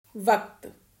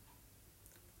वक्त।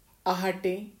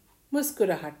 आहटें,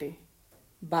 मुस्कुराहटें,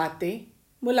 बातें,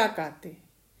 मुलाकातें,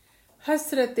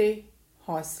 हसरतें,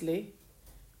 हौसले,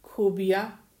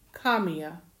 खूबियाँ,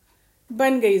 खामियाँ,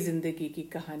 बन गई जिंदगी की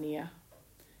कहानियाँ।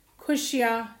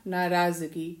 खुशियाँ,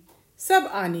 नाराज़गी सब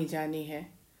आनी जानी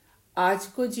है। आज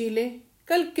को जी ले,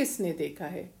 कल किसने देखा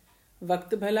है।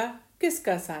 वक्त भला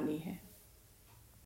किसका सानी है।